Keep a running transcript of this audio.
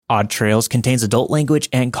Odd Trails contains adult language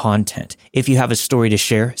and content. If you have a story to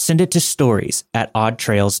share, send it to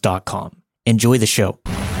stories@oddtrails.com. Enjoy the show.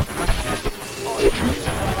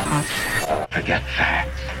 Forget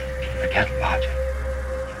facts. Forget logic.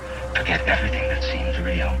 Forget everything that seems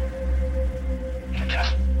real.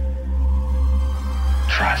 Just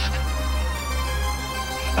trust.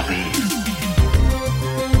 Believe.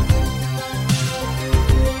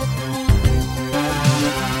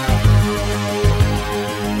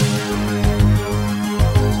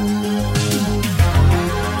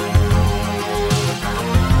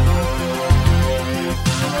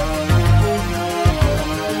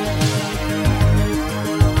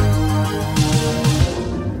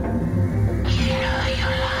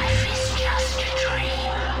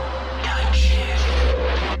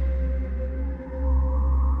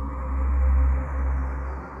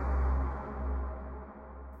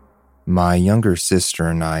 My younger sister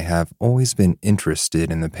and I have always been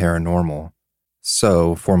interested in the paranormal.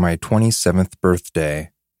 So, for my 27th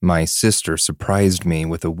birthday, my sister surprised me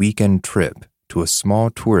with a weekend trip to a small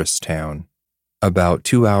tourist town, about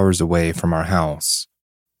 2 hours away from our house,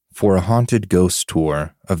 for a haunted ghost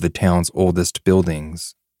tour of the town's oldest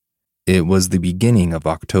buildings. It was the beginning of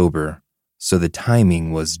October, so the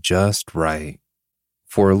timing was just right.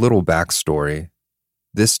 For a little backstory,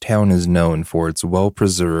 this town is known for its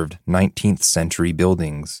well-preserved 19th century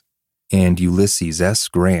buildings, and Ulysses S.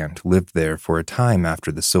 Grant lived there for a time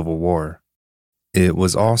after the Civil War. It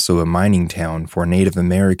was also a mining town for Native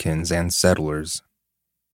Americans and settlers.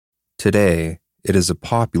 Today, it is a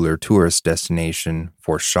popular tourist destination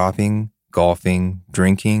for shopping, golfing,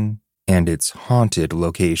 drinking, and its haunted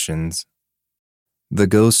locations. The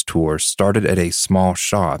ghost tour started at a small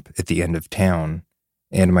shop at the end of town,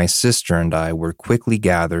 and my sister and I were quickly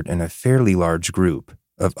gathered in a fairly large group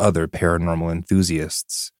of other paranormal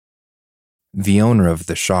enthusiasts. The owner of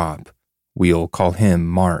the shop, we'll call him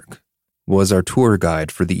Mark, was our tour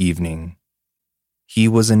guide for the evening. He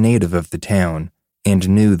was a native of the town and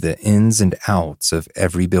knew the ins and outs of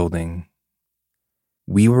every building.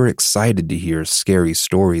 We were excited to hear scary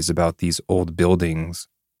stories about these old buildings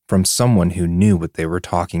from someone who knew what they were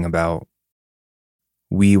talking about.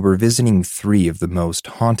 We were visiting 3 of the most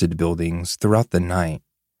haunted buildings throughout the night,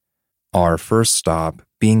 our first stop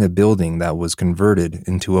being a building that was converted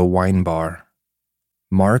into a wine bar.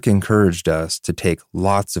 Mark encouraged us to take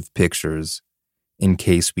lots of pictures in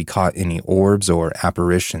case we caught any orbs or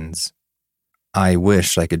apparitions. I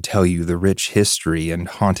wish I could tell you the rich history and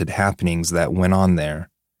haunted happenings that went on there,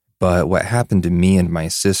 but what happened to me and my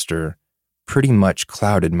sister pretty much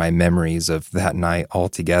clouded my memories of that night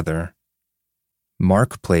altogether.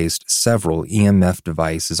 Mark placed several EMF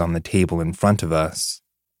devices on the table in front of us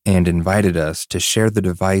and invited us to share the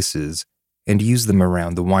devices and use them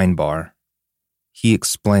around the wine bar. He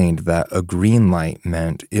explained that a green light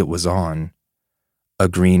meant it was on, a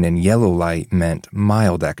green and yellow light meant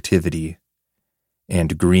mild activity,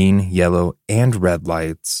 and green, yellow, and red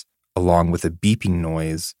lights, along with a beeping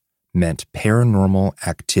noise, meant paranormal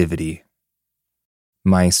activity.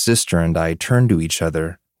 My sister and I turned to each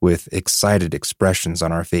other with excited expressions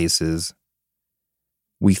on our faces.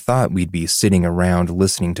 We thought we'd be sitting around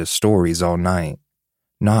listening to stories all night,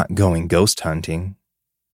 not going ghost hunting.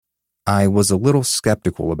 I was a little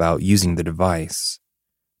skeptical about using the device,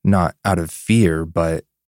 not out of fear, but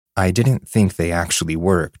I didn't think they actually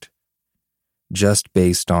worked, just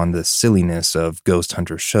based on the silliness of ghost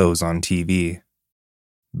hunter shows on TV.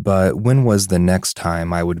 But when was the next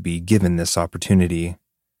time I would be given this opportunity?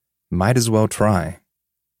 Might as well try.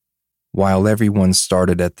 While everyone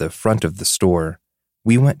started at the front of the store,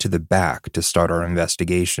 we went to the back to start our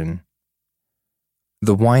investigation.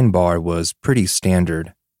 The wine bar was pretty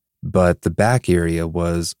standard, but the back area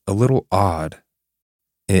was a little odd.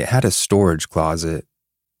 It had a storage closet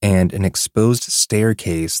and an exposed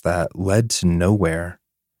staircase that led to nowhere.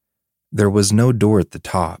 There was no door at the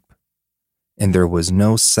top, and there was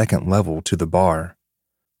no second level to the bar,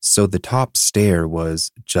 so the top stair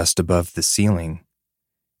was just above the ceiling.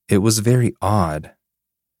 It was very odd.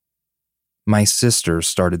 My sister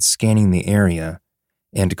started scanning the area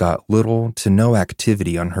and got little to no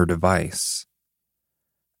activity on her device.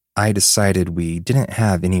 I decided we didn't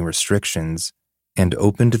have any restrictions and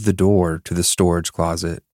opened the door to the storage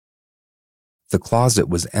closet. The closet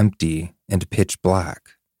was empty and pitch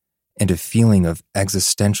black, and a feeling of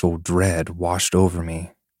existential dread washed over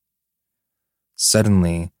me.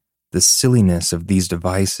 Suddenly, the silliness of these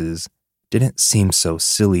devices didn't seem so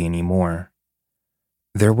silly anymore.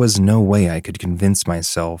 There was no way I could convince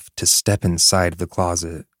myself to step inside the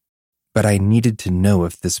closet, but I needed to know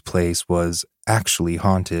if this place was actually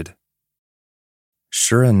haunted.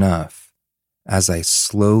 Sure enough, as I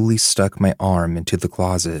slowly stuck my arm into the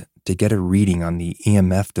closet to get a reading on the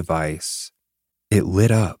EMF device, it lit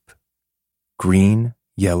up, green,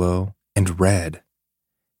 yellow, and red,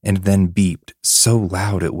 and then beeped so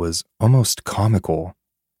loud it was almost comical.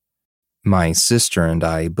 My sister and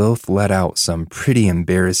I both let out some pretty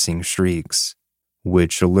embarrassing shrieks,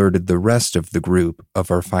 which alerted the rest of the group of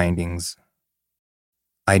our findings.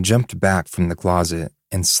 I jumped back from the closet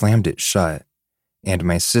and slammed it shut, and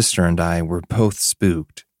my sister and I were both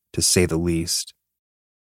spooked, to say the least.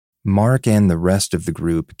 Mark and the rest of the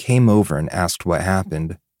group came over and asked what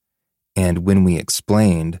happened, and when we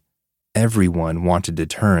explained, everyone wanted to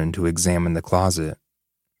turn to examine the closet.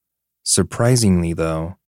 Surprisingly,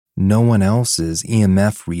 though, no one else's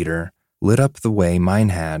EMF reader lit up the way mine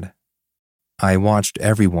had. I watched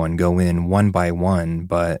everyone go in one by one,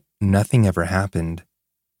 but nothing ever happened.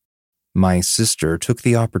 My sister took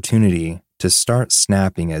the opportunity to start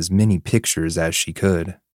snapping as many pictures as she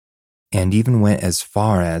could, and even went as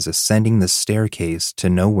far as ascending the staircase to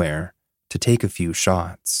nowhere to take a few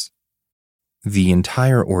shots. The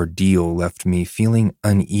entire ordeal left me feeling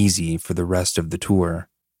uneasy for the rest of the tour,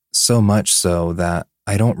 so much so that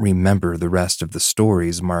I don't remember the rest of the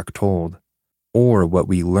stories Mark told, or what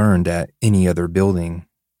we learned at any other building.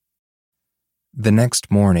 The next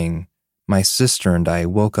morning, my sister and I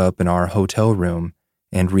woke up in our hotel room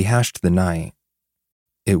and rehashed the night.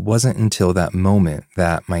 It wasn't until that moment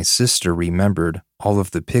that my sister remembered all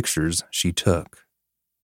of the pictures she took.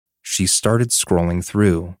 She started scrolling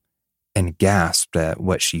through and gasped at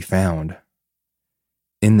what she found.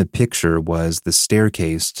 In the picture was the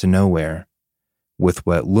staircase to nowhere, with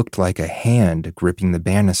what looked like a hand gripping the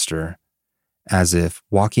banister, as if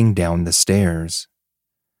walking down the stairs.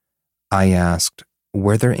 I asked,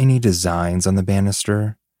 were there any designs on the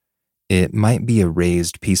banister? It might be a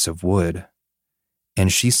raised piece of wood.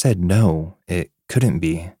 And she said no, it couldn't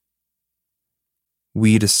be.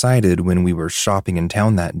 We decided when we were shopping in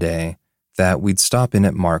town that day that we'd stop in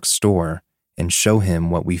at Mark's store and show him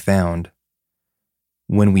what we found.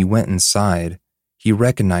 When we went inside, he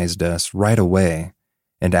recognized us right away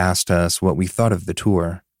and asked us what we thought of the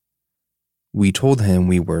tour. We told him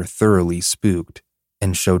we were thoroughly spooked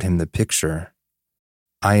and showed him the picture.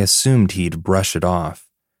 I assumed he'd brush it off,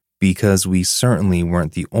 because we certainly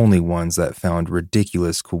weren't the only ones that found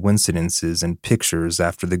ridiculous coincidences in pictures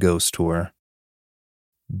after the ghost tour.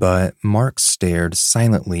 But Mark stared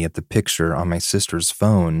silently at the picture on my sister's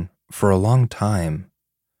phone for a long time.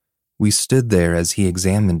 We stood there as he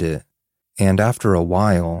examined it, and after a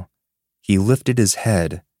while, he lifted his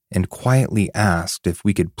head and quietly asked if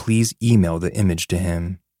we could please email the image to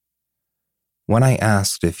him. When I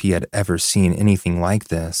asked if he had ever seen anything like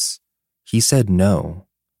this, he said no.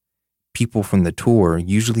 People from the tour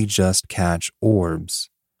usually just catch orbs,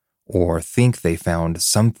 or think they found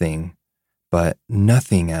something, but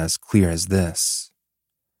nothing as clear as this.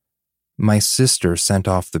 My sister sent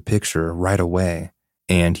off the picture right away,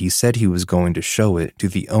 and he said he was going to show it to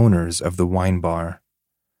the owners of the wine bar.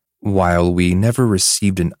 While we never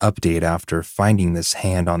received an update after finding this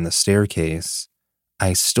hand on the staircase,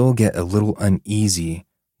 I still get a little uneasy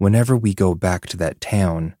whenever we go back to that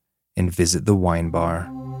town and visit the wine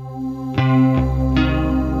bar.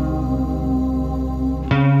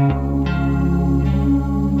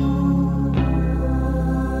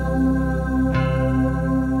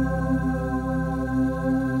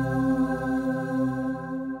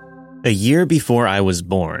 A year before I was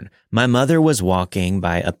born, my mother was walking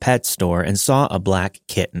by a pet store and saw a black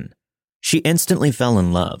kitten. She instantly fell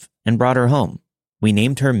in love and brought her home. We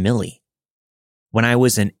named her Millie. When I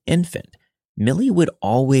was an infant, Millie would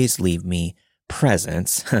always leave me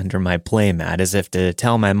presents under my playmat as if to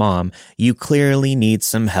tell my mom, "You clearly need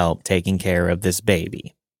some help taking care of this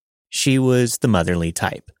baby." She was the motherly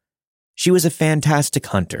type. She was a fantastic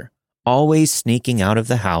hunter, always sneaking out of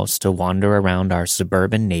the house to wander around our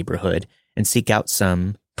suburban neighborhood and seek out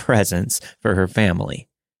some presents for her family.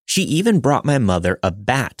 She even brought my mother a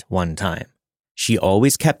bat one time. She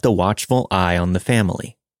always kept a watchful eye on the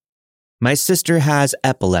family. My sister has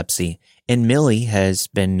epilepsy, and Millie has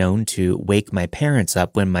been known to wake my parents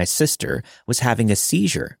up when my sister was having a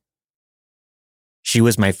seizure. She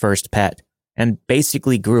was my first pet and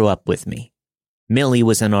basically grew up with me. Millie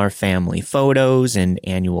was in our family photos and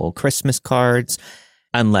annual Christmas cards,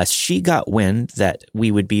 unless she got wind that we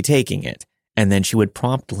would be taking it, and then she would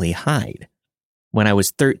promptly hide. When I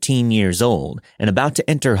was 13 years old and about to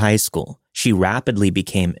enter high school, she rapidly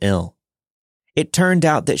became ill. It turned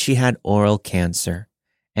out that she had oral cancer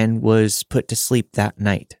and was put to sleep that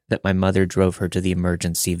night that my mother drove her to the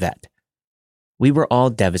emergency vet. We were all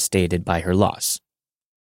devastated by her loss,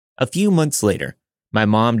 A few months later, my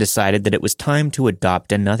mom decided that it was time to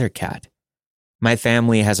adopt another cat. My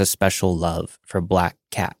family has a special love for black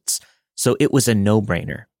cats, so it was a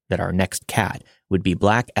no-brainer that our next cat would be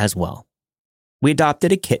black as well. We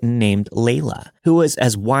adopted a kitten named Layla, who was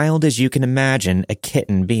as wild as you can imagine a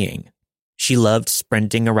kitten being. She loved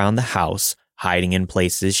sprinting around the house, hiding in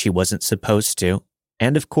places she wasn't supposed to,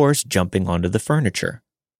 and of course jumping onto the furniture.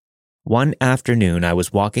 One afternoon, I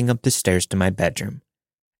was walking up the stairs to my bedroom.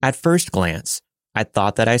 At first glance, I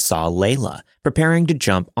thought that I saw Layla preparing to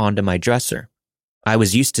jump onto my dresser. I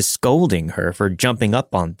was used to scolding her for jumping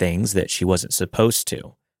up on things that she wasn't supposed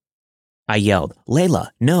to. I yelled, "Layla,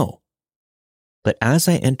 no!" But as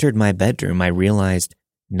I entered my bedroom, I realized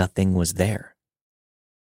nothing was there.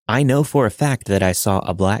 I know for a fact that I saw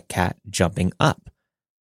a black cat jumping up.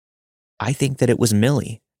 I think that it was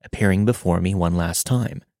Millie appearing before me one last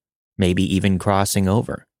time, maybe even crossing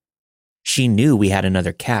over. She knew we had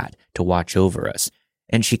another cat to watch over us,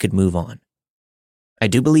 and she could move on. I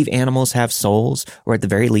do believe animals have souls, or at the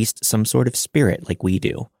very least, some sort of spirit like we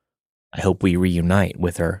do. I hope we reunite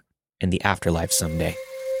with her in the afterlife someday.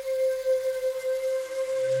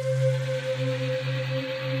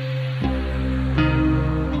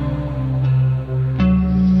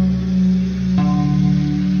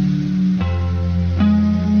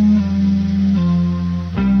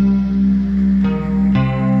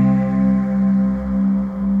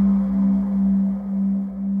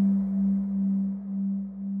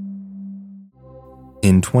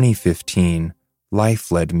 In 2015,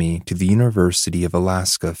 life led me to the University of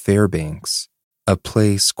Alaska Fairbanks, a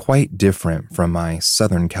place quite different from my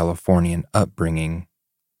Southern Californian upbringing.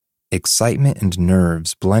 Excitement and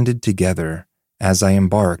nerves blended together as I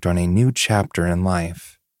embarked on a new chapter in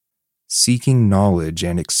life, seeking knowledge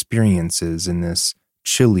and experiences in this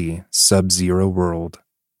chilly, sub-zero world.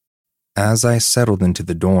 As I settled into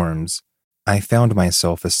the dorms, I found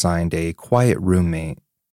myself assigned a quiet roommate,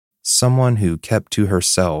 someone who kept to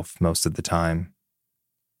herself most of the time.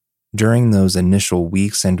 During those initial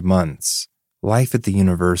weeks and months, life at the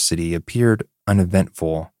university appeared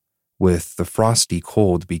uneventful, with the frosty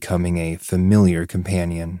cold becoming a familiar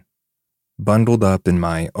companion. Bundled up in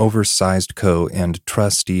my oversized coat and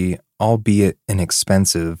trusty, albeit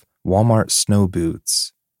inexpensive, Walmart snow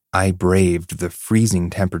boots, I braved the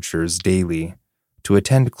freezing temperatures daily to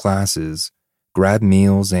attend classes, grab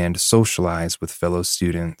meals, and socialize with fellow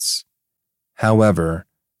students. However,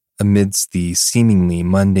 amidst the seemingly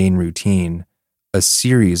mundane routine, a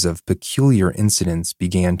series of peculiar incidents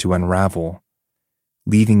began to unravel,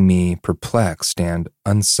 leaving me perplexed and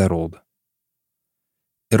unsettled.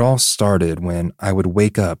 It all started when I would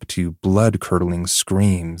wake up to blood-curdling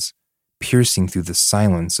screams piercing through the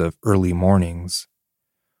silence of early mornings,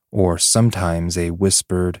 or sometimes a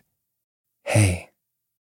whispered, "Hey."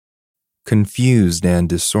 Confused and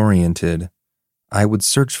disoriented, I would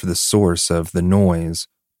search for the source of the noise,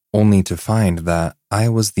 only to find that I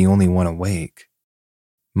was the only one awake.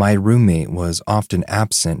 My roommate was often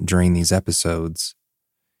absent during these episodes,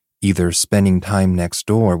 either spending time next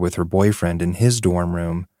door with her boyfriend in his dorm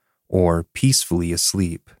room or peacefully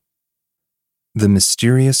asleep. The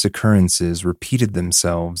mysterious occurrences repeated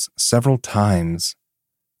themselves several times,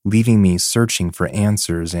 leaving me searching for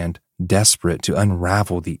answers and desperate to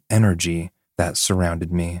unravel the energy that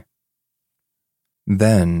surrounded me.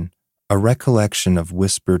 Then, a recollection of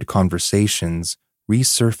whispered conversations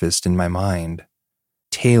resurfaced in my mind,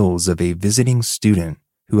 tales of a visiting student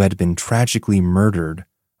who had been tragically murdered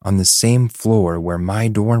on the same floor where my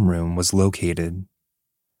dorm room was located.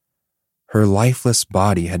 Her lifeless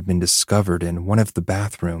body had been discovered in one of the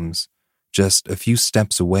bathrooms, just a few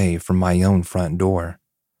steps away from my own front door.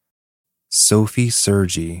 Sophie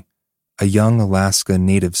Sergi, a young Alaska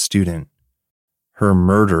Native student. Her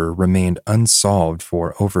murder remained unsolved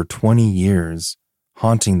for over 20 years,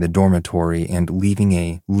 haunting the dormitory and leaving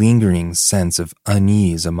a lingering sense of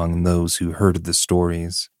unease among those who heard the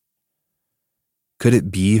stories. Could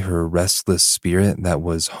it be her restless spirit that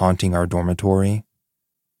was haunting our dormitory?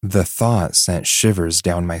 The thought sent shivers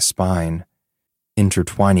down my spine,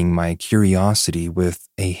 intertwining my curiosity with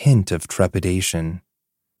a hint of trepidation.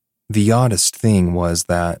 The oddest thing was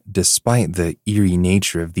that, despite the eerie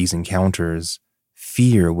nature of these encounters,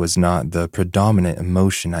 fear was not the predominant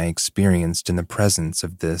emotion I experienced in the presence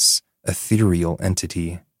of this ethereal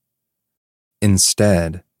entity.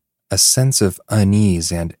 Instead, a sense of unease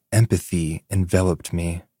and empathy enveloped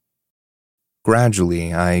me.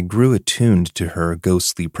 Gradually, I grew attuned to her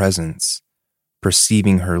ghostly presence,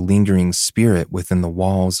 perceiving her lingering spirit within the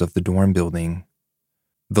walls of the dorm building.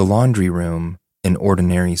 The laundry room, an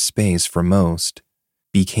ordinary space for most,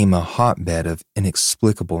 became a hotbed of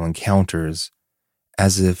inexplicable encounters,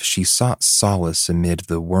 as if she sought solace amid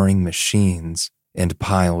the whirring machines and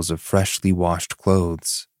piles of freshly washed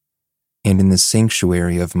clothes. And in the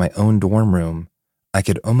sanctuary of my own dorm room, I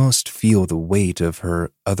could almost feel the weight of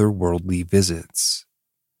her otherworldly visits.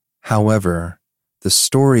 However, the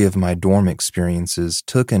story of my dorm experiences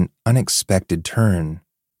took an unexpected turn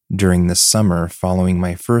during the summer following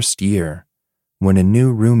my first year, when a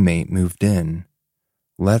new roommate moved in.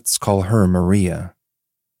 Let's call her Maria.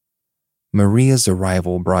 Maria's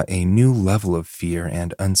arrival brought a new level of fear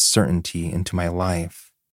and uncertainty into my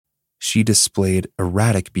life. She displayed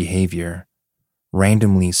erratic behavior,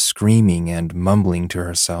 randomly screaming and mumbling to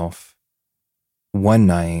herself. One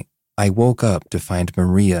night, I woke up to find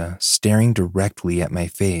Maria staring directly at my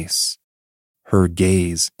face, her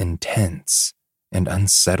gaze intense and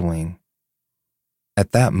unsettling.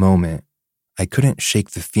 At that moment, I couldn't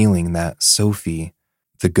shake the feeling that Sophie,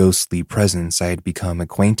 the ghostly presence I had become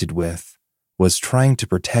acquainted with, was trying to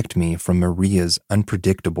protect me from Maria's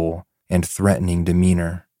unpredictable and threatening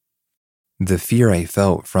demeanor. The fear I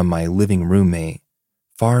felt from my living roommate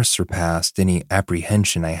far surpassed any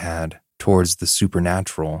apprehension I had towards the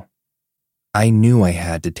supernatural. I knew I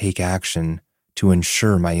had to take action to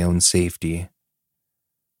ensure my own safety.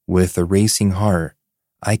 With a racing heart,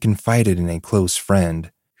 I confided in a close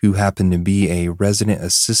friend who happened to be a resident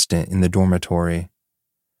assistant in the dormitory.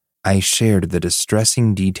 I shared the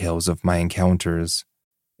distressing details of my encounters,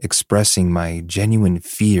 expressing my genuine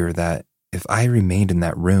fear that if I remained in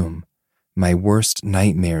that room, my worst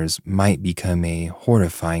nightmares might become a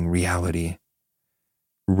horrifying reality.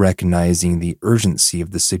 Recognizing the urgency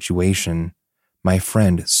of the situation, my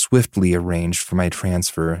friend swiftly arranged for my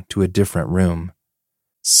transfer to a different room,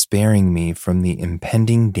 sparing me from the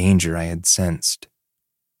impending danger I had sensed.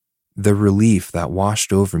 The relief that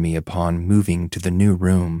washed over me upon moving to the new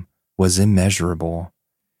room was immeasurable.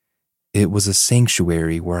 It was a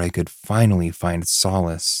sanctuary where I could finally find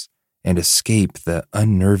solace and escape the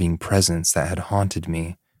unnerving presence that had haunted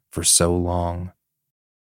me for so long.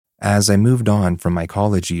 As I moved on from my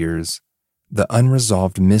college years, the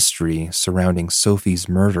unresolved mystery surrounding Sophie's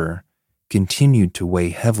murder continued to weigh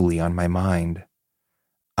heavily on my mind.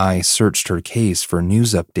 I searched her case for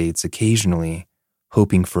news updates occasionally,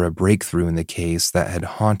 hoping for a breakthrough in the case that had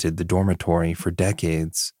haunted the dormitory for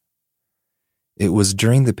decades. It was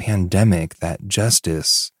during the pandemic that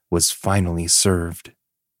justice was finally served.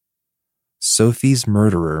 Sophie's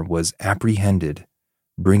murderer was apprehended,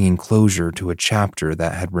 bringing closure to a chapter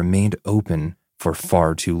that had remained open for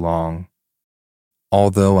far too long.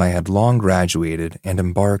 Although I had long graduated and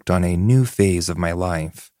embarked on a new phase of my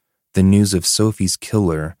life, the news of Sophie's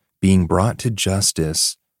killer being brought to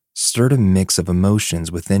justice stirred a mix of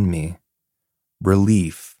emotions within me: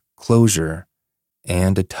 relief, closure,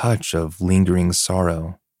 and a touch of lingering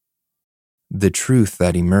sorrow. The truth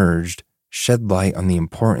that emerged shed light on the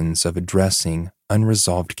importance of addressing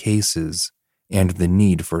unresolved cases and the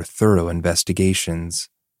need for thorough investigations.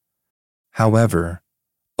 However,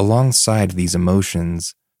 alongside these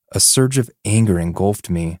emotions, a surge of anger engulfed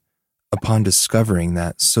me upon discovering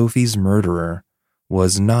that Sophie's murderer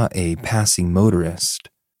was not a passing motorist,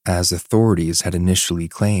 as authorities had initially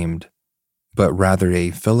claimed, but rather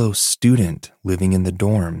a fellow student living in the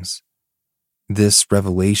dorms. This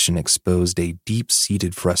revelation exposed a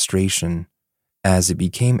deep-seated frustration, as it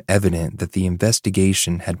became evident that the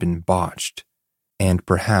investigation had been botched and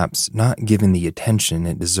perhaps not given the attention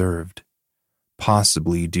it deserved,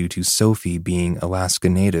 possibly due to Sophie being Alaska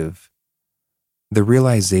Native. The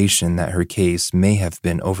realization that her case may have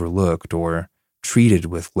been overlooked or treated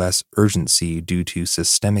with less urgency due to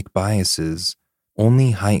systemic biases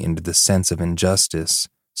only heightened the sense of injustice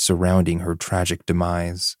surrounding her tragic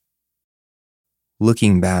demise.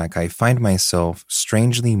 Looking back, I find myself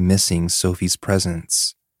strangely missing Sophie's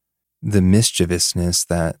presence, the mischievousness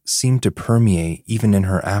that seemed to permeate even in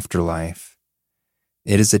her afterlife.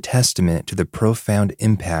 It is a testament to the profound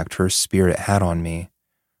impact her spirit had on me,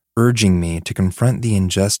 urging me to confront the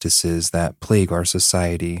injustices that plague our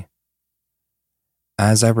society.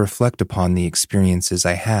 As I reflect upon the experiences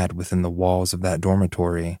I had within the walls of that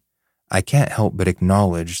dormitory, I can't help but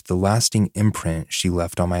acknowledge the lasting imprint she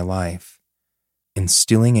left on my life,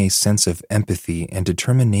 instilling a sense of empathy and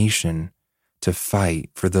determination to fight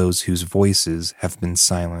for those whose voices have been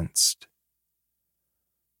silenced.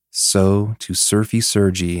 So, to Sophie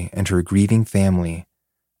Sergi and her grieving family,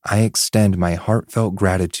 I extend my heartfelt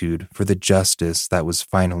gratitude for the justice that was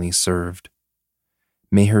finally served.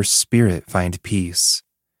 May her spirit find peace,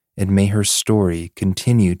 and may her story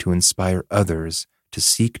continue to inspire others to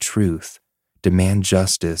seek truth, demand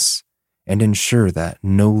justice, and ensure that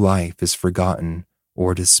no life is forgotten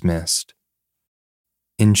or dismissed.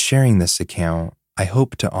 In sharing this account, I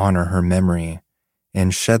hope to honor her memory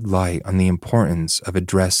and shed light on the importance of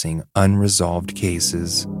addressing unresolved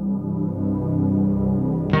cases.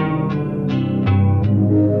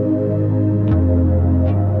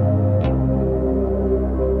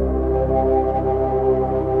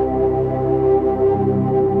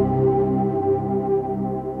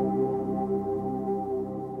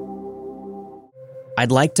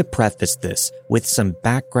 I'd like to preface this with some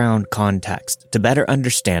background context to better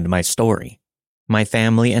understand my story. My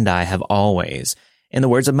family and I have always, in the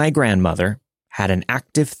words of my grandmother, had an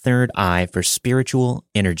active third eye for spiritual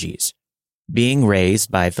energies. Being raised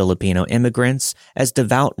by Filipino immigrants as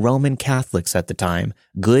devout Roman Catholics at the time,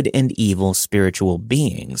 good and evil spiritual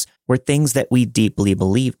beings were things that we deeply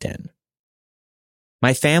believed in.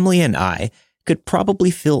 My family and I could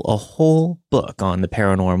probably fill a whole book on the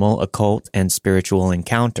paranormal, occult, and spiritual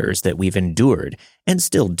encounters that we've endured and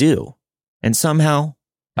still do. And somehow,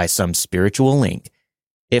 by some spiritual link,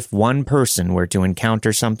 if one person were to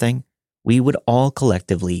encounter something, we would all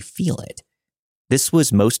collectively feel it. This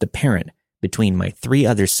was most apparent between my 3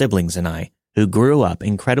 other siblings and I, who grew up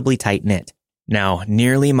incredibly tight-knit. Now,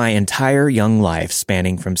 nearly my entire young life,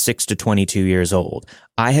 spanning from 6 to 22 years old,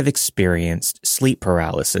 I have experienced sleep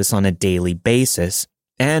paralysis on a daily basis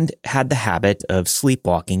and had the habit of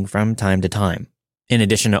sleepwalking from time to time. In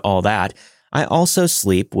addition to all that, I also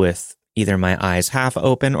sleep with either my eyes half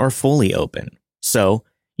open or fully open. So,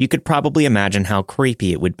 you could probably imagine how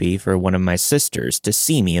creepy it would be for one of my sisters to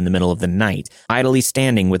see me in the middle of the night, idly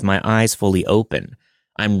standing with my eyes fully open.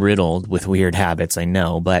 I'm riddled with weird habits, I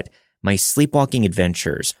know, but my sleepwalking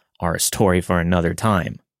adventures are a story for another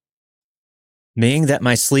time. Being that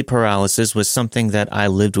my sleep paralysis was something that I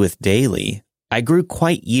lived with daily, I grew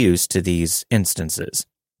quite used to these instances.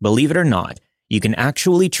 Believe it or not, you can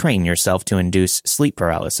actually train yourself to induce sleep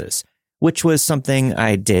paralysis, which was something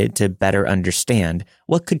I did to better understand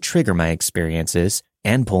what could trigger my experiences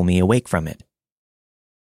and pull me awake from it.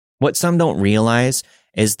 What some don't realize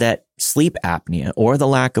is that sleep apnea, or the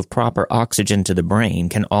lack of proper oxygen to the brain,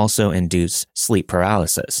 can also induce sleep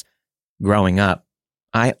paralysis. Growing up,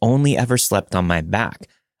 I only ever slept on my back,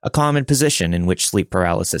 a common position in which sleep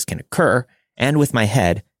paralysis can occur, and with my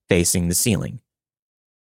head facing the ceiling.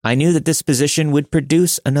 I knew that this position would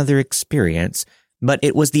produce another experience, but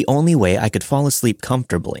it was the only way I could fall asleep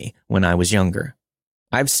comfortably when I was younger.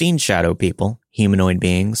 I've seen shadow people, humanoid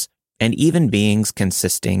beings, and even beings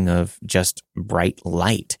consisting of just bright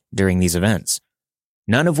light during these events,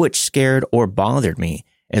 none of which scared or bothered me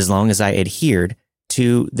as long as I adhered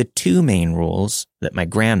to the 2 main rules that my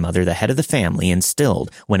grandmother, the head of the family, instilled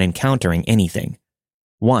when encountering anything.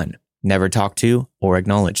 1, never talk to or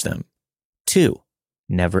acknowledge them. 2,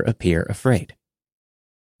 never appear afraid.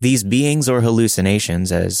 These beings, or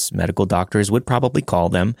hallucinations, as medical doctors would probably call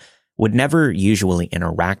them, would never usually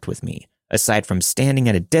interact with me, aside from standing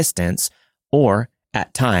at a distance, or,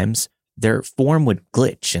 at times, their form would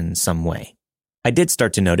glitch in some way. I did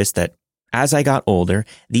start to notice that as I got older,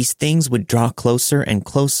 these things would draw closer and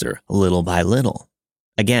closer, little by little.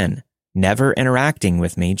 Again, never interacting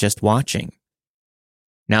with me, just watching.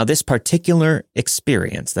 Now, this particular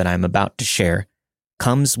experience that I'm about to share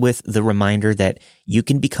comes with the reminder that you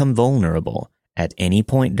can become vulnerable at any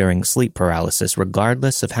point during sleep paralysis,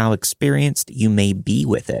 regardless of how experienced you may be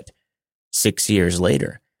with it. 6 years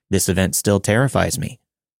later, this event still terrifies me.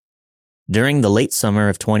 During the late summer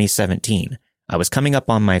of 2017, I was coming up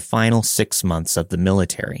on my final 6 months of the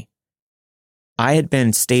military. I had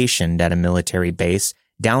been stationed at a military base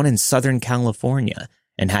down in Southern California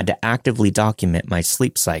and had to actively document my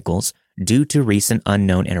sleep cycles due to recent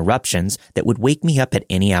unknown interruptions that would wake me up at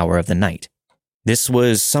any hour of the night. This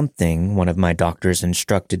was something one of my doctors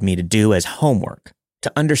instructed me to do as homework,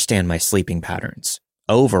 to understand my sleeping patterns.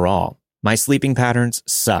 Overall, my sleeping patterns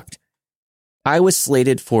sucked. I was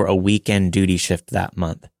slated for a weekend duty shift that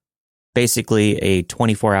month. Basically, a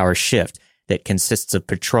 24-hour shift that consists of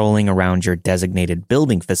patrolling around your designated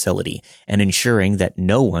building facility and ensuring that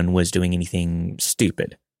no one was doing anything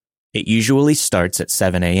stupid. It usually starts at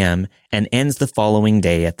 7 a.m. and ends the following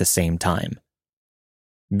day at the same time.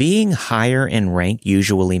 Being higher in rank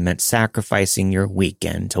usually meant sacrificing your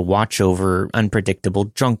weekend to watch over unpredictable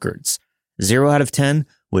drunkards. 0 out of 10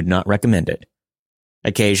 would not recommend it.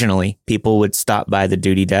 Occasionally, people would stop by the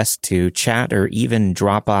duty desk to chat or even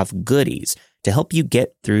drop off goodies to help you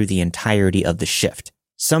get through the entirety of the shift.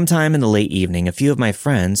 Sometime in the late evening, a few of my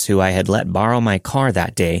friends who I had let borrow my car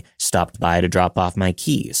that day stopped by to drop off my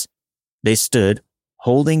keys. They stood,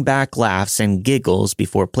 holding back laughs and giggles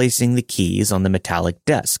before placing the keys on the metallic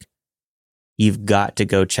desk. You've got to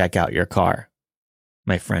go check out your car,"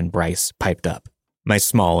 my friend Bryce piped up. My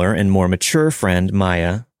smaller and more mature friend,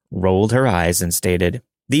 Maya, rolled her eyes and stated,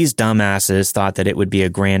 "These dumbasses thought that it would be a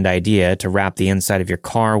grand idea to wrap the inside of your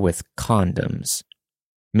car with condoms."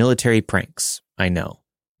 Military pranks, I know.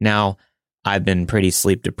 Now, I've been pretty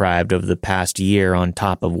sleep deprived over the past year on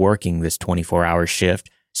top of working this 24-hour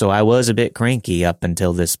shift, so I was a bit cranky up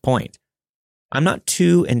until this point. I'm not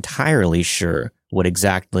too entirely sure what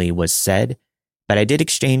exactly was said, but I did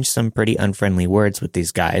exchange some pretty unfriendly words with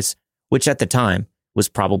these guys, which at the time was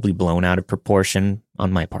probably blown out of proportion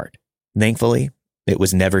on my part. Thankfully, it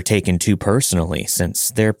was never taken too personally since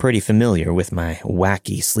they're pretty familiar with my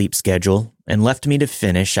wacky sleep schedule and left me to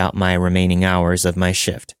finish out my remaining hours of my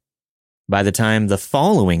shift. By the time the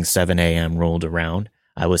following 7 a.m. rolled around,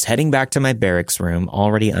 I was heading back to my barracks room,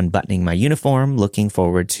 already unbuttoning my uniform, looking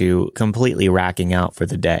forward to completely racking out for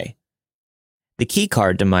the day. The key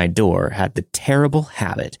card to my door had the terrible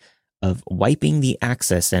habit of wiping the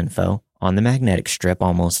access info on the magnetic strip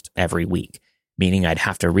almost every week, meaning I'd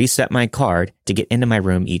have to reset my card to get into my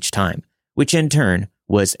room each time, which in turn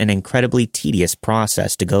was an incredibly tedious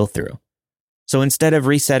process to go through. So instead of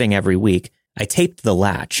resetting every week, I taped the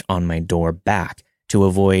latch on my door back to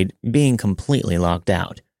avoid being completely locked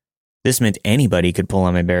out. This meant anybody could pull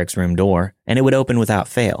on my barracks room door and it would open without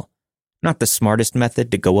fail. Not the smartest method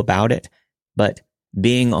to go about it, but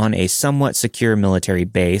being on a somewhat secure military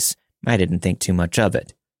base, I didn't think too much of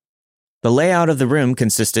it. The layout of the room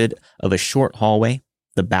consisted of a short hallway,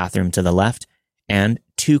 the bathroom to the left, and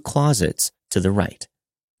 2 closets to the right.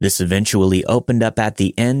 This eventually opened up at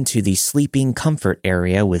the end to the sleeping comfort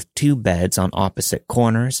area with 2 beds on opposite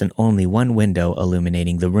corners and only 1 window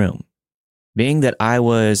illuminating the room. Being that I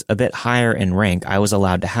was a bit higher in rank, I was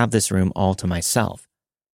allowed to have this room all to myself.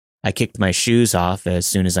 I kicked my shoes off as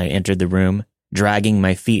soon as I entered the room, dragging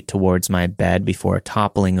my feet towards my bed before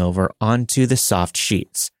toppling over onto the soft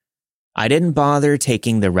sheets. I didn't bother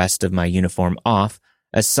taking the rest of my uniform off,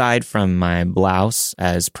 aside from my blouse,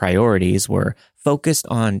 as priorities were focused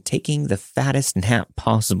on taking the fattest nap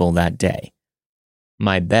possible that day.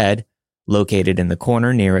 My bed, located in the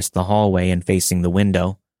corner nearest the hallway and facing the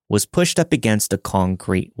window, was pushed up against a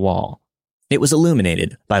concrete wall. It was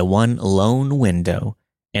illuminated by 1 lone window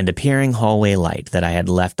and a peering hallway light that I had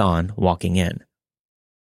left on walking in.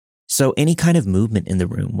 So any kind of movement in the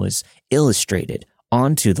room was illustrated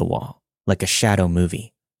onto the wall, like a shadow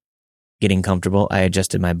movie. Getting comfortable, I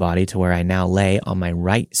adjusted my body to where I now lay on my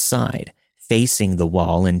right side, facing the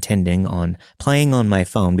wall, intending on playing on my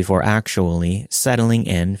phone before actually settling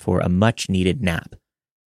in for a much-needed nap.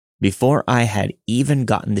 Before I had even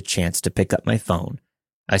gotten the chance to pick up my phone,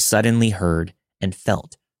 I suddenly heard and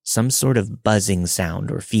felt some sort of buzzing sound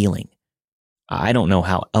or feeling. I don't know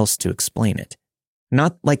how else to explain it.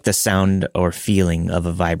 Not like the sound or feeling of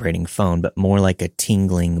a vibrating phone, but more like a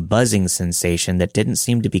tingling, buzzing sensation that didn't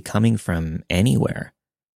seem to be coming from anywhere.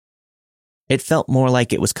 It felt more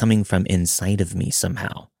like it was coming from inside of me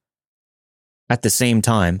somehow. At the same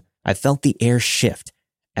time, I felt the air shift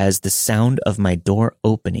as the sound of my door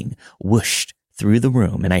opening whooshed through the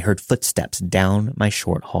room and I heard footsteps down my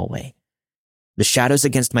short hallway. The shadows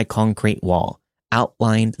against my concrete wall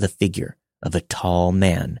outlined the figure of a tall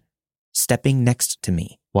man stepping next to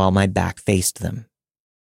me while my back faced them.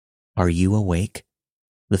 "Are you awake?"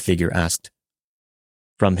 the figure asked.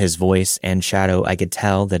 From his voice and shadow, I could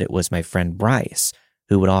tell that it was my friend Bryce,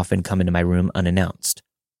 who would often come into my room unannounced.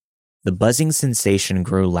 The buzzing sensation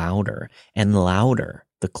grew louder and louder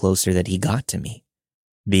the closer that he got to me.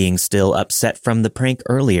 Being still upset from the prank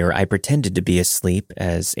earlier, I pretended to be asleep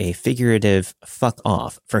as a figurative fuck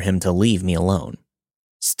off for him to leave me alone.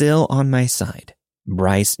 Still on my side,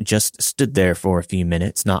 Bryce just stood there for a few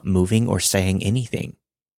minutes, not moving or saying anything.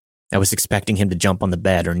 I was expecting him to jump on the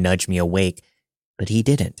bed or nudge me awake, but he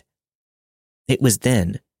didn't. It was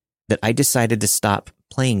then that I decided to stop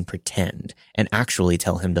playing pretend and actually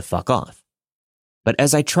tell him to fuck off. But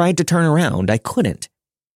as I tried to turn around, I couldn't.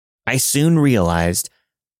 I soon realized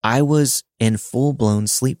I was in full-blown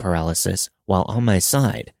sleep paralysis while on my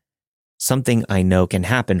side, something I know can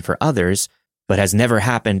happen for others, but has never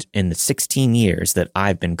happened in the 16 years that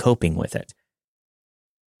I've been coping with it.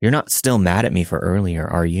 "You're not still mad at me for earlier,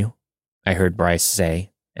 are you?" I heard Bryce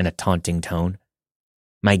say in a taunting tone.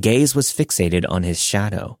 My gaze was fixated on his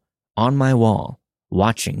shadow, on my wall,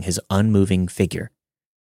 watching his unmoving figure.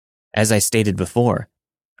 As I stated before,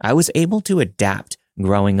 I was able to adapt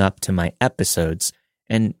growing up to my episodes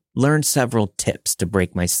and learned several tips to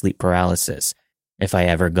break my sleep paralysis if I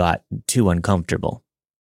ever got too uncomfortable.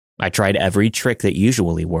 I tried every trick that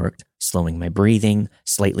usually worked, slowing my breathing,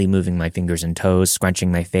 slightly moving my fingers and toes,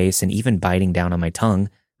 scrunching my face, and even biting down on my tongue,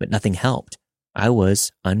 but nothing helped. I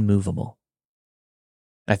was unmovable.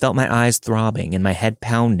 I felt my eyes throbbing and my head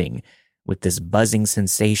pounding with this buzzing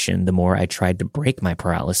sensation the more I tried to break my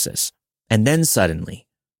paralysis. And then suddenly,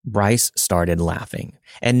 Bryce started laughing,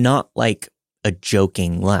 and not like a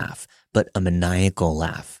joking laugh, but a maniacal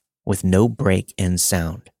laugh with no break in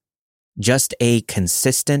sound. Just a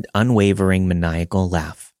consistent, unwavering, maniacal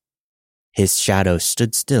laugh. His shadow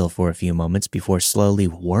stood still for a few moments before slowly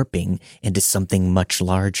warping into something much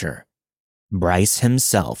larger. Bryce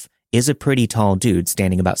himself is a pretty tall dude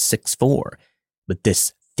standing about 6'4", but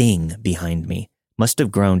this thing behind me must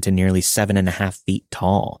have grown to nearly 7.5 feet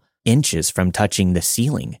tall, inches from touching the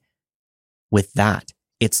ceiling. With that,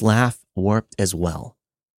 its laugh warped as well.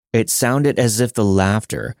 It sounded as if the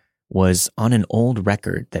laughter was on an old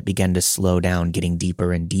record that began to slow down, getting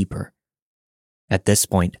deeper and deeper. At this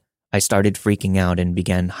point, I started freaking out and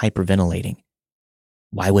began hyperventilating.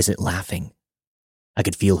 Why was it laughing? I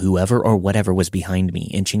could feel whoever or whatever was behind me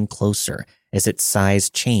inching closer as its size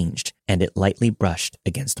changed and it lightly brushed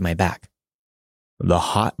against my back. The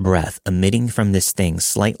hot breath emitting from this thing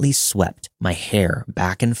slightly swept my hair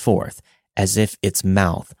back and forth as if its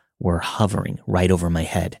mouth were hovering right over my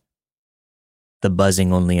head. The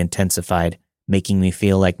buzzing only intensified, making me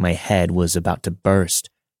feel like my head was about to burst.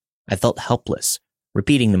 I felt helpless,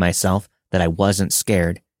 repeating to myself that I wasn't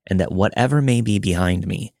scared and that whatever may be behind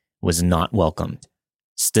me was not welcomed.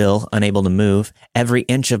 Still unable to move, every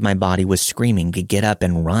inch of my body was screaming to get up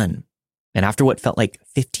and run. And after what felt like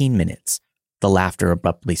 15 minutes, the laughter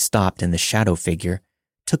abruptly stopped and the shadow figure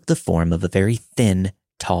took the form of a very thin,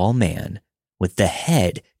 tall man with the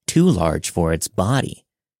head too large for its body.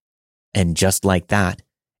 And just like that,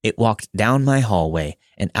 it walked down my hallway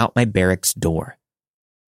and out my barracks door.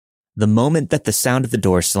 The moment that the sound of the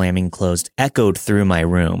door slamming closed echoed through my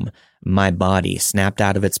room, my body snapped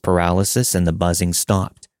out of its paralysis and the buzzing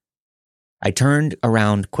stopped. I turned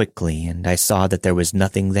around quickly and I saw that there was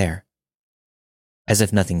nothing there. As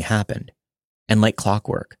if nothing happened. And like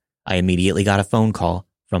clockwork, I immediately got a phone call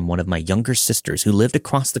from one of my younger sisters who lived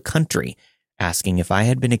across the country, asking if I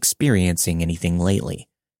had been experiencing anything lately.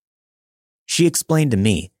 She explained to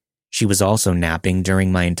me she was also napping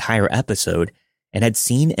during my entire episode and had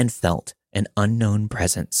seen and felt an unknown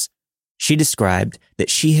presence. She described that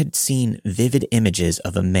she had seen vivid images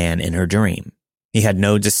of a man in her dream. He had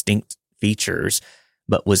no distinct features,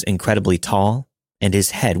 but was incredibly tall, and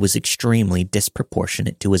his head was extremely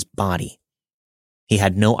disproportionate to his body. He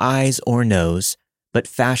had no eyes or nose, but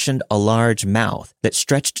fashioned a large mouth that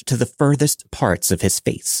stretched to the furthest parts of his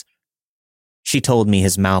face. She told me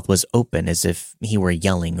his mouth was open as if he were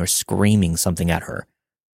yelling or screaming something at her,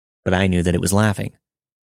 but I knew that it was laughing.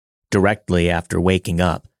 Directly after waking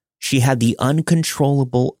up, she had the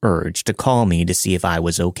uncontrollable urge to call me to see if I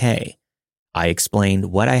was okay. I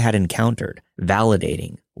explained what I had encountered,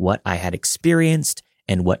 validating what I had experienced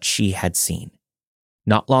and what she had seen.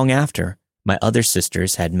 Not long after, my other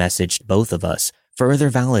sisters had messaged both of us, further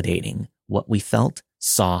validating what we felt,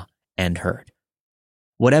 saw, and heard.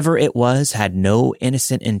 Whatever it was had no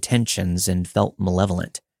innocent intentions and felt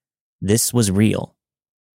malevolent. This was real.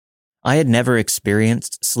 I had never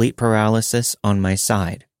experienced sleep paralysis on my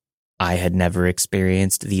side. I had never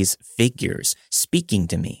experienced these figures speaking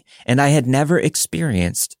to me, and I had never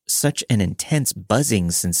experienced such an intense buzzing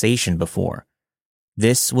sensation before.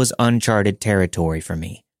 This was uncharted territory for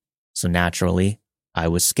me, so naturally, I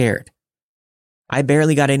was scared. I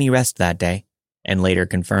barely got any rest that day, and later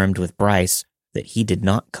confirmed with Bryce that he did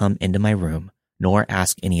not come into my room nor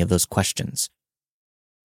ask any of those questions.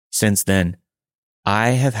 Since then, I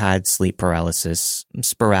have had sleep paralysis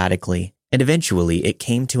sporadically, and eventually it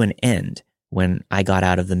came to an end when I got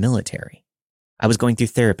out of the military. I was going through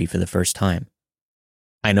therapy for the first time.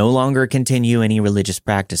 I no longer continue any religious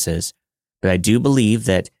practices, but I do believe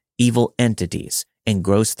that evil entities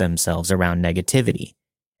engross themselves around negativity,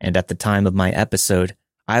 and at the time of my episode,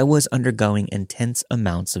 I was undergoing intense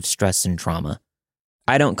amounts of stress and trauma.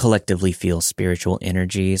 I don't collectively feel spiritual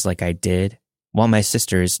energies like I did, while my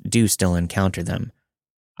sisters do still encounter them.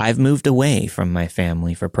 I've moved away from my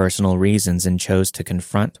family for personal reasons and chose to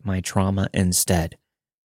confront my trauma instead.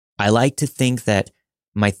 I like to think that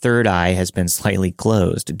my third eye has been slightly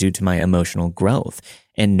closed due to my emotional growth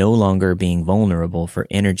and no longer being vulnerable for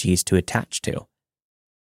energies to attach to.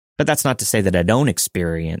 But that's not to say that I don't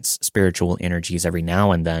experience spiritual energies every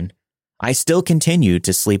now and then. I still continue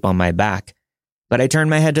to sleep on my back, but I turn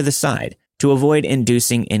my head to the side to avoid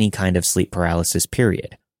inducing any kind of sleep paralysis,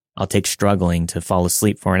 period. I'll take struggling to fall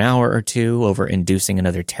asleep for an hour or two over inducing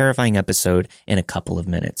another terrifying episode in a couple of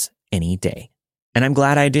minutes any day. And I'm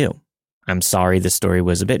glad I do. I'm sorry the story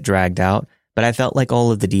was a bit dragged out, but I felt like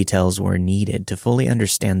all of the details were needed to fully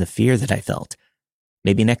understand the fear that I felt.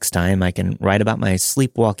 Maybe next time I can write about my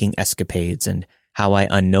sleepwalking escapades and how I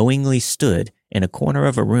unknowingly stood in a corner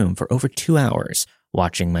of a room for over 2 hours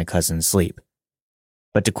watching my cousin sleep.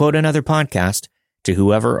 But to quote another podcast, to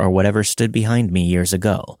whoever or whatever stood behind me years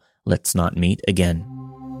ago, let's not meet again.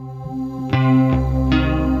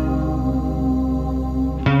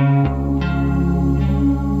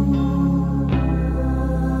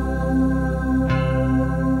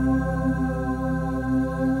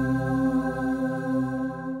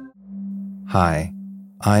 Hi,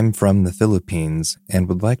 I'm from the Philippines and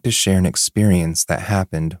would like to share an experience that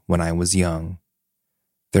happened when I was young.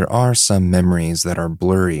 There are some memories that are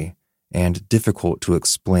blurry and difficult to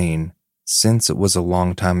explain since it was a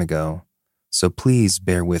long time ago, so please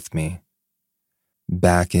bear with me.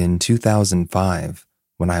 Back in 2005,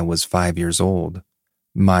 when I was 5 years old,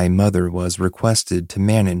 my mother was requested to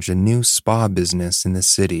manage a new spa business in the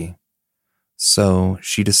city. So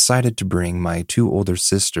she decided to bring my 2 older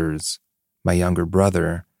sisters, my younger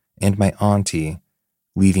brother, and my auntie,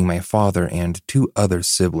 leaving my father and 2 other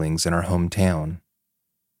siblings in our hometown.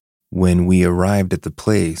 When we arrived at the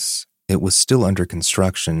place, it was still under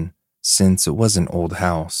construction since it was an old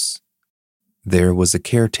house. There was a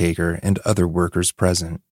caretaker and other workers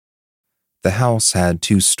present. The house had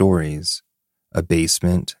 2 stories, a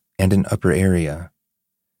basement and an upper area.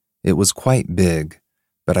 It was quite big,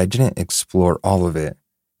 but I didn't explore all of it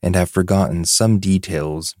and have forgotten some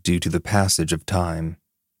details due to the passage of time.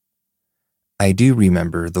 I do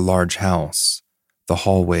remember the large house, the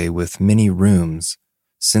hallway with many rooms,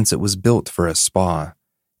 since it was built for a spa,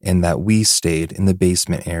 and that we stayed in the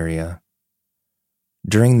basement area.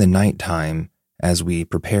 During the nighttime, as we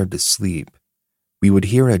prepared to sleep, we would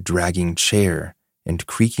hear a dragging chair and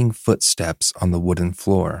creaking footsteps on the wooden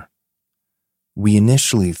floor. We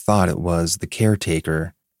initially thought it was the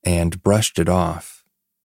caretaker and brushed it off.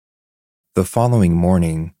 The following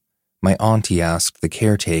morning, my auntie asked the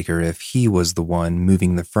caretaker if he was the one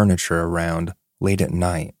moving the furniture around late at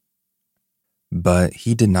night. But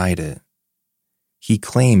he denied it. He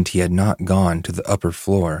claimed he had not gone to the upper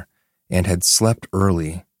floor and had slept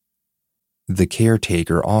early. The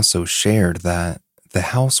caretaker also shared that the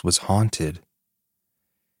house was haunted.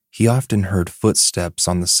 He often heard footsteps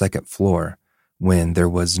on the second floor when there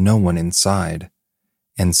was no one inside,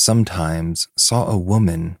 and sometimes saw a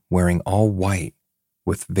woman wearing all white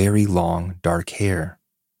with very long, dark hair.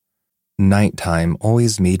 Nighttime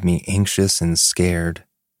always made me anxious and scared.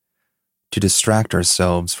 To distract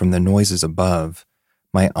ourselves from the noises above,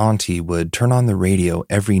 my auntie would turn on the radio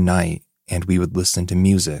every night and we would listen to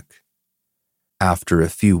music. After a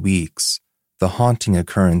few weeks, the haunting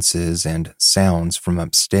occurrences and sounds from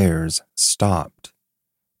upstairs stopped,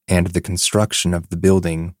 and the construction of the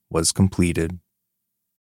building was completed.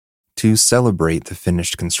 To celebrate the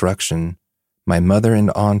finished construction, my mother and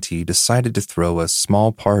auntie decided to throw a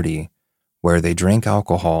small party where they drank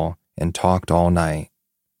alcohol and talked all night.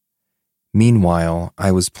 Meanwhile,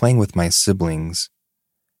 I was playing with my siblings.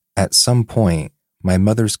 At some point, my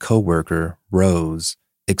mother's coworker, Rose,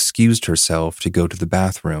 excused herself to go to the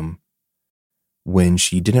bathroom. When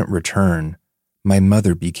she didn't return, my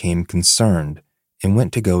mother became concerned and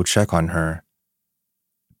went to go check on her.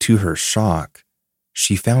 To her shock,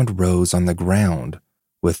 she found Rose on the ground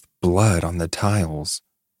with blood on the tiles.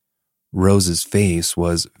 Rose's face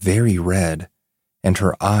was very red, and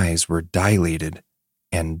her eyes were dilated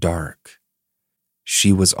and dark.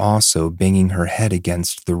 She was also banging her head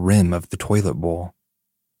against the rim of the toilet bowl.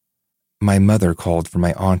 My mother called for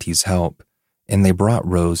my auntie's help, and they brought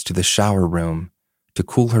Rose to the shower room to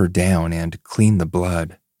cool her down and clean the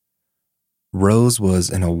blood. Rose was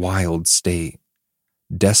in a wild state,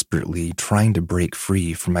 desperately trying to break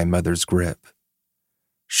free from my mother's grip.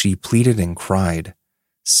 She pleaded and cried,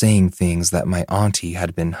 saying things that my auntie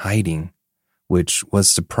had been hiding, which was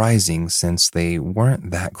surprising since they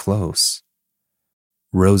weren't that close.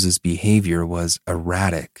 Rose's behavior was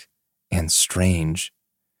erratic and strange.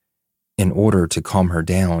 In order to calm her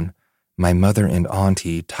down, my mother and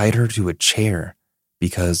auntie tied her to a chair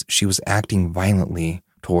because she was acting violently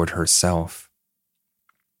toward herself.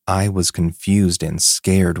 I was confused and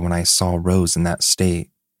scared when I saw Rose in that state,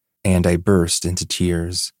 and I burst into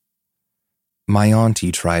tears. My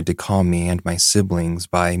auntie tried to calm me and my siblings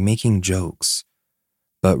by making jokes,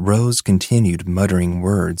 but Rose continued muttering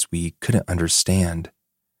words we couldn't understand.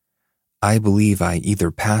 I believe I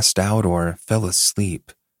either passed out or fell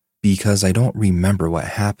asleep, because I don't remember what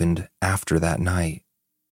happened after that night.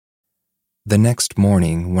 The next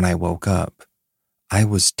morning when I woke up, I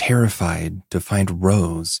was terrified to find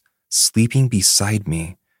Rose sleeping beside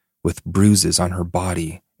me with bruises on her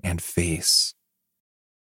body and face.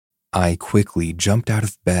 I quickly jumped out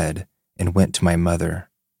of bed and went to my mother.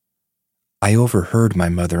 I overheard my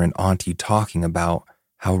mother and auntie talking about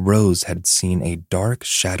how Rose had seen a dark,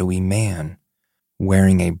 shadowy man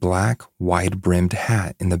wearing a black, wide-brimmed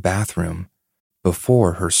hat in the bathroom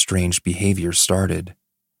before her strange behavior started.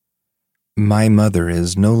 My mother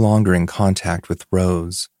is no longer in contact with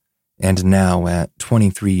Rose, and now at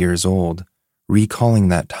 23 years old, recalling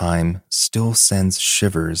that time still sends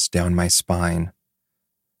shivers down my spine.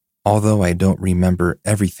 Although I don't remember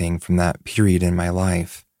everything from that period in my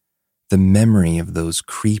life, the memory of those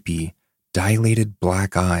creepy, dilated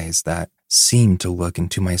black eyes that seemed to look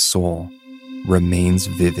into my soul remains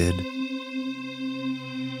vivid.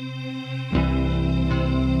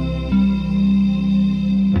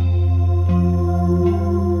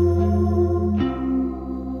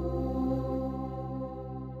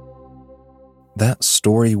 That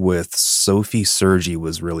story with Sophie Sergi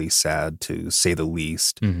was really sad, to say the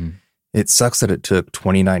least. Mm-hmm. It sucks that it took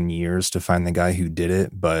 29 years to find the guy who did it,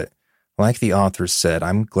 but like the author said,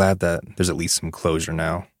 I'm glad that there's at least some closure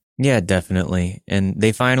now. Yeah, definitely. And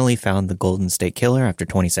they finally found the Golden State Killer after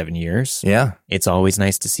 27 years. Yeah. It's always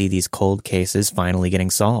nice to see these cold cases finally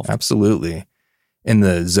getting solved. Absolutely. And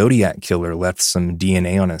the Zodiac Killer left some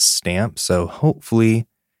DNA on his stamp, so hopefully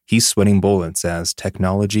he's sweating bullets as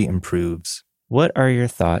technology improves. What are your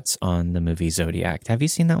thoughts on the movie Zodiac? Have you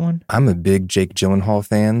seen that one? I'm a big Jake Gyllenhaal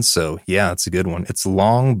fan, so yeah, it's a good one. It's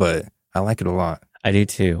long, but I like it a lot. I do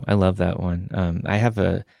too. I love that one. I have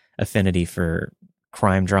a affinity for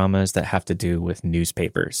crime dramas that have to do with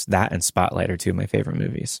newspapers. That and Spotlight are two of my favorite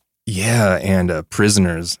movies. Yeah, and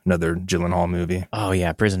Prisoners, another Gyllenhaal movie. Oh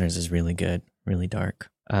yeah, Prisoners is really good, really dark.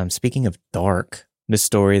 Speaking of dark, the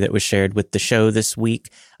story that was shared with the show this week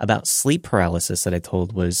about sleep paralysis that I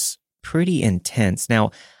told was pretty intense. Now,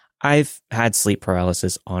 I've had sleep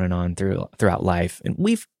paralysis on and on throughout life, and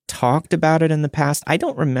we've talked about it in the past. I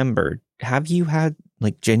don't remember. Have you had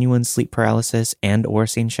like genuine sleep paralysis and or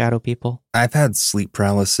seen shadow people? I've had sleep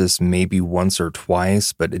paralysis maybe once or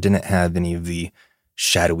twice, but it didn't have any of the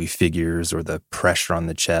shadowy figures or the pressure on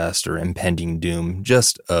the chest or impending doom.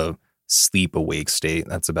 Just a sleep awake state.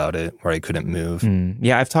 That's about it, where I couldn't move.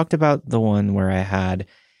 Yeah, I've talked about the one where I had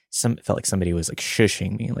it felt like somebody was like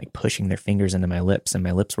shushing me, like pushing their fingers into my lips, and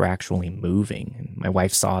my lips were actually moving. And my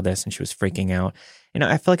wife saw this and she was freaking out. You know,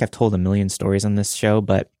 I feel like I've told a million stories on this show,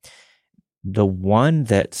 but the one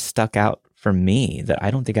that stuck out for me that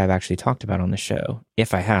I don't think I've actually talked about on the show,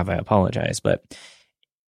 if I have, I apologize, but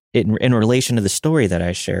in relation to the story that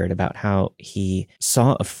I shared about how he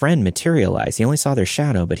saw a friend materialize. He only saw their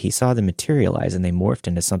shadow, but he saw them materialize and they morphed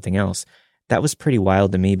into something else. That was pretty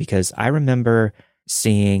wild to me because I remember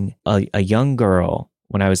seeing a young girl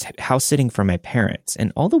when I was house sitting for my parents,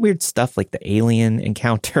 and all the weird stuff like the alien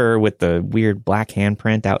encounter with the weird black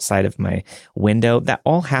handprint outside of my window, that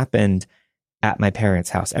all happened at my parents'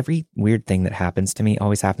 house. Every weird thing that happens to me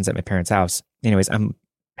always happens at my parents' house. Anyways, I'm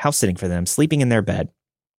house sitting for them, sleeping in their bed.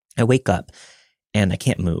 I wake up and I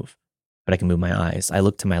can't move, but I can move my eyes. I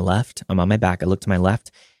look to my left. I'm on my back. I look to my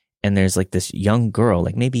left, and there's like this young girl,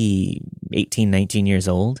 like maybe 18, 19 years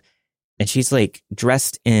old. And she's like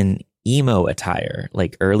dressed in emo attire,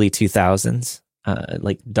 like early 2000s,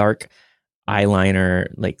 like dark eyeliner,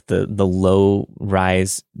 like the low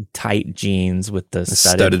rise tight jeans with the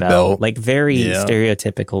studded belt, like very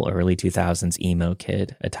stereotypical early 2000s emo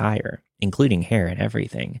kid attire, including hair and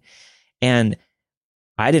everything. And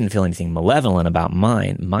I didn't feel anything malevolent about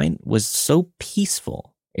mine. Mine was so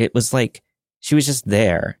peaceful. It was like she was just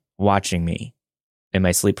there watching me in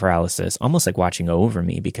my sleep paralysis, almost like watching over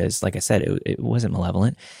me because, like I said, it wasn't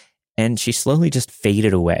malevolent. And she slowly just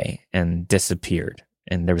faded away and disappeared.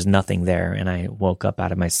 And there was nothing there. And I woke up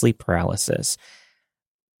out of my sleep paralysis.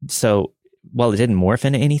 So while it didn't morph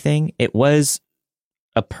into anything, it was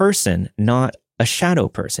a person, not a shadow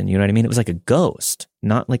person. You know what I mean? It was like a ghost,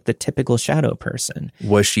 not like the typical shadow person.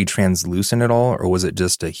 Was she translucent at all, or was it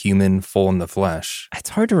just a human full in the flesh?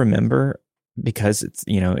 It's hard to remember because it's,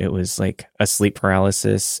 you know, it was like a sleep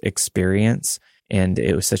paralysis experience. And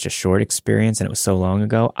it was such a short experience and it was so long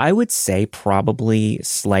ago. I would say probably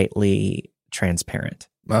slightly transparent.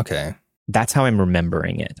 Okay. That's how I'm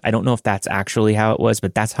remembering it. I don't know if that's actually how it was,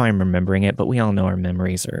 but that's how I'm remembering it. But we all know our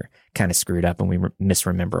memories are kind of screwed up and we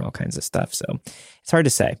misremember all kinds of stuff. So it's hard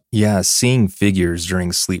to say. Yeah, seeing figures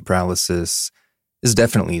during sleep paralysis is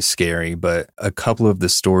definitely scary. But a couple of the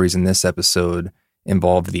stories in this episode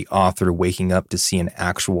involved the author waking up to see an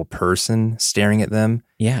actual person staring at them.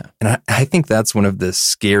 Yeah. And I think that's one of the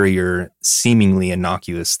scarier, seemingly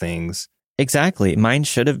innocuous things. Exactly. Mine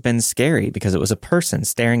should have been scary because it was a person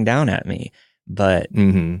staring down at me. But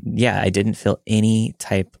yeah, I didn't feel any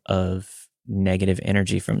type of negative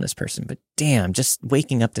energy from this person. But damn, just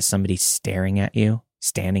waking up to somebody staring at you,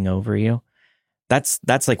 standing over you,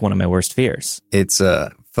 that's like one of my worst fears. It's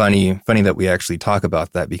funny that we actually talk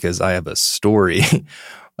about that because I have a story.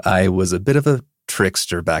 I was a bit of a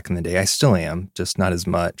trickster back in the day. I still am, just not as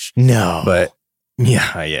much. No. But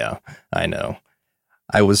yeah, I know.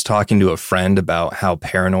 I was talking to a friend about how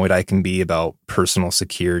paranoid I can be about personal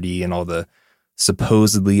security and all the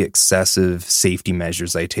supposedly excessive safety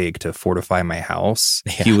measures I take to fortify my house.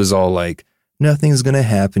 Yeah. He was all like, nothing's going to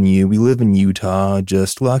happen to you. We live in Utah.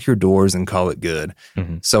 Just lock your doors and call it good.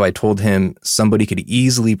 So I told him somebody could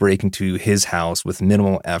easily break into his house with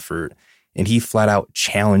minimal effort. And he flat out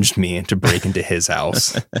challenged me to break into his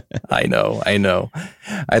house. I know.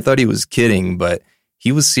 I thought he was kidding, but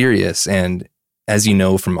he was serious. And as you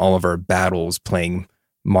know from all of our battles playing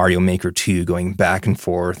Mario Maker 2, going back and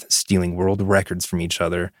forth, stealing world records from each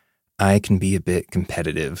other, I can be a bit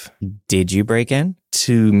competitive. Did you break in?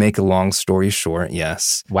 To make a long story short,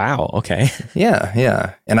 yes. Wow, okay.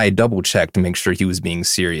 Yeah. And I double checked to make sure he was being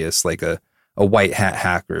serious, like a white hat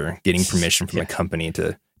hacker getting permission from a company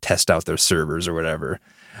to test out their servers or whatever.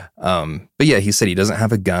 But yeah, he said he doesn't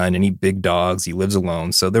have a gun, any big dogs, he lives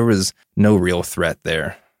alone, so there was no real threat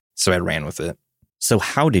there. So I ran with it. So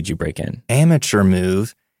how did you break in? Amateur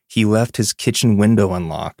move. He left his kitchen window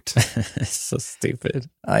unlocked. So stupid.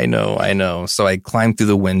 I know. So I climbed through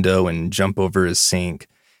the window and jump over his sink.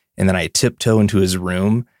 And then I tiptoe into his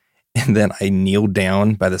room. And then I kneeled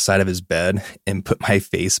down by the side of his bed and put my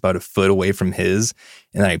face about a foot away from his.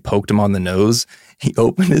 And then I poked him on the nose. He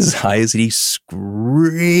opened his eyes and he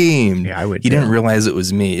screamed. Yeah, I would. He didn't realize it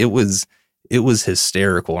was me. It was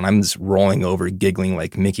hysterical. And I'm just rolling over, giggling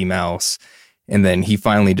like Mickey Mouse. And then he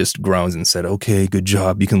finally just groans and said, okay, good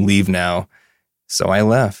job. You can leave now. So I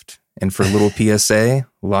left. And for a little PSA,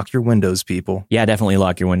 lock your windows, people. Yeah, definitely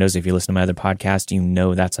lock your windows. If you listen to my other podcast, you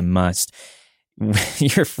know that's a must.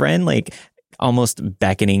 Your friend, like, almost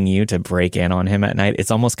beckoning you to break in on him at night,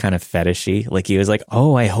 it's almost kind of fetishy. Like, he was like,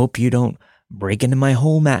 oh, I hope you don't break into my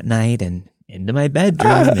home at night and into my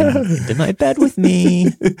bedroom and into my bed with me.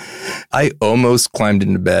 I almost climbed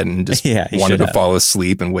into bed and just wanted to fall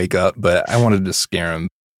asleep and wake up, but I wanted to scare him.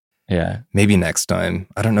 Yeah. Maybe next time.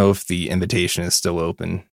 I don't know if the invitation is still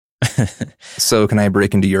open. So can I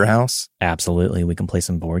break into your house? Absolutely. We can play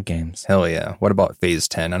some board games. Hell yeah. What about Phase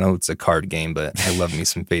 10? I know it's a card game, but I love me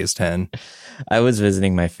some Phase 10. I was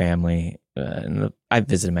visiting my family. I've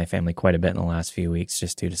visited my family quite a bit in the last few weeks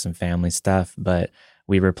just due to some family stuff, but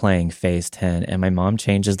we were playing Phase 10 and my mom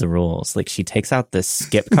changes the rules. Like, she takes out the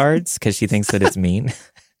skip cards because she thinks that it's mean.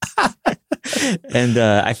 And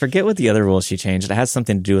I forget what the other rules she changed. It has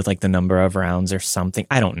something to do with like the number of rounds or something.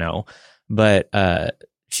 I don't know. But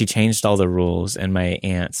she changed all the rules, and my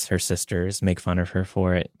aunts, her sisters, make fun of her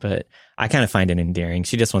for it. But I kind of find it endearing.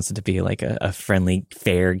 She just wants it to be like a friendly,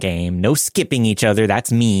 fair game. No skipping each other.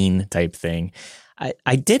 That's mean type thing.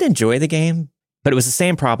 I did enjoy the game, but it was the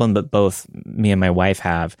same problem that both me and my wife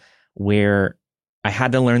have, where I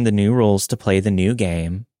had to learn the new rules to play the new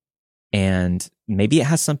game. And maybe it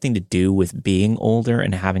has something to do with being older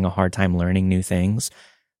and having a hard time learning new things.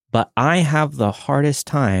 But I have the hardest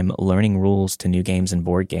time learning rules to new games and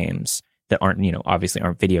board games that aren't, obviously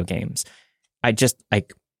aren't video games.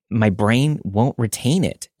 My brain won't retain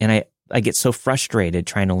it. And I get so frustrated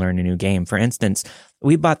trying to learn a new game. For instance,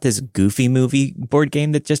 we bought this Goofy Movie board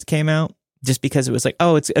game that just came out just because it was like,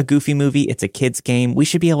 oh, it's a Goofy Movie. It's a kid's game. We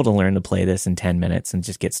should be able to learn to play this in 10 minutes and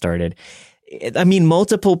just get started. I mean,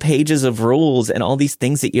 multiple pages of rules and all these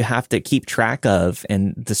things that you have to keep track of.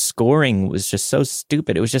 And the scoring was just so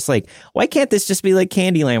stupid. It was just like, why can't this just be like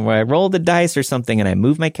Candyland where I roll the dice or something and I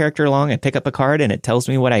move my character along, I pick up a card and it tells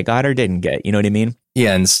me what I got or didn't get. You know what I mean?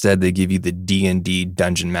 Yeah, instead they give you the D&D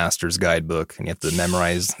Dungeon Master's Guidebook and you have to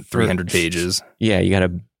memorize 300 pages. Yeah, you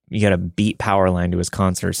gotta beat Powerline to his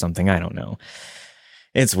concert or something. I don't know.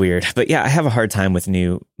 It's weird. But yeah, I have a hard time with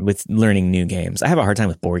learning new games. I have a hard time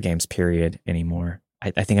with board games, period, anymore.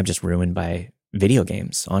 I think I'm just ruined by video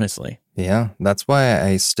games, honestly. Yeah, that's why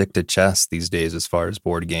I stick to chess these days as far as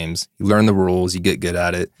board games. You learn the rules, you get good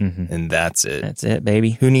at it, and that's it. That's it,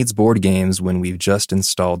 baby. Who needs board games when we've just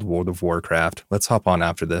installed World of Warcraft? Let's hop on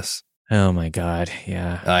after this. Oh my God.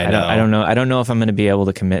 Yeah. I know. I don't know. I don't know if I'm going to be able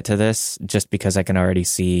to commit to this just because I can already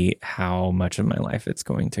see how much of my life it's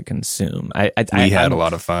going to consume. We had a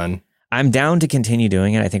lot of fun. I'm down to continue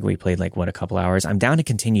doing it. I think we played like a couple hours. I'm down to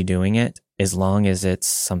continue doing it as long as it's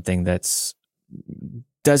something that's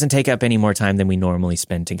doesn't take up any more time than we normally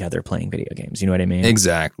spend together playing video games. You know what I mean?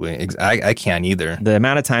 Exactly. I can't either. The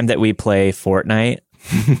amount of time that we play Fortnite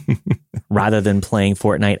rather than playing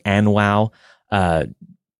Fortnite and WoW,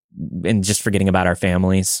 and just forgetting about our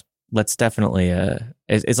families. Let's definitely,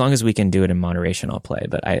 as long as we can do it in moderation, I'll play.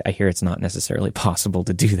 But I hear it's not necessarily possible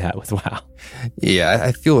to do that with WoW. Yeah,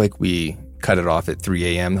 I feel like we cut it off at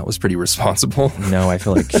 3 a.m. That was pretty responsible. No, I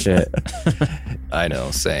feel like shit. I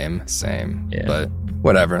know, same. Yeah. But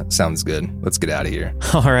whatever, sounds good. Let's get out of here.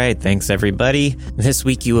 All right, thanks everybody. This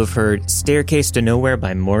week you have heard Staircase to Nowhere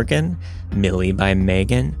by Morgan, Millie by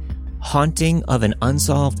Megan, Haunting of an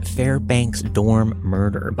Unsolved Fairbanks Dorm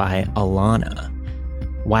Murder by Alana,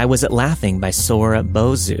 Why Was It Laughing by Sora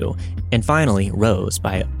Bozu, and finally Rose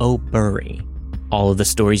by O'Burry. All of the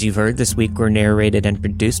stories you've heard this week were narrated and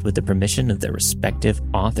produced with the permission of their respective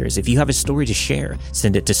authors. If you have a story to share,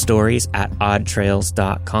 send it to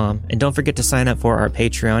stories@oddtrails.com. And don't forget to sign up for our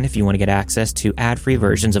Patreon if you want to get access to ad-free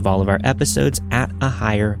versions of all of our episodes at a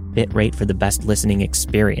higher bitrate for the best listening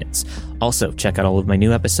experience. Also, check out all of my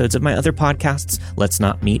new episodes of my other podcasts, Let's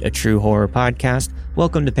Not Meet a True Horror Podcast,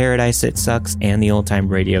 Welcome to Paradise It Sucks, and the Old Time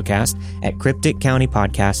Radiocast at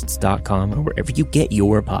crypticcountypodcasts.com or wherever you get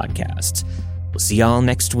your podcasts. We'll see y'all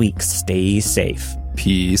next week. Stay safe.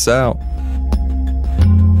 Peace out.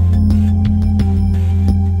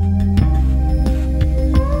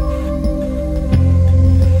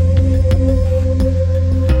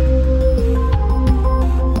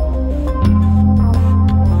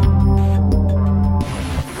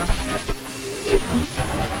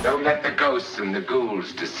 Don't let the ghosts and the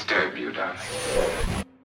ghouls disturb you, darling.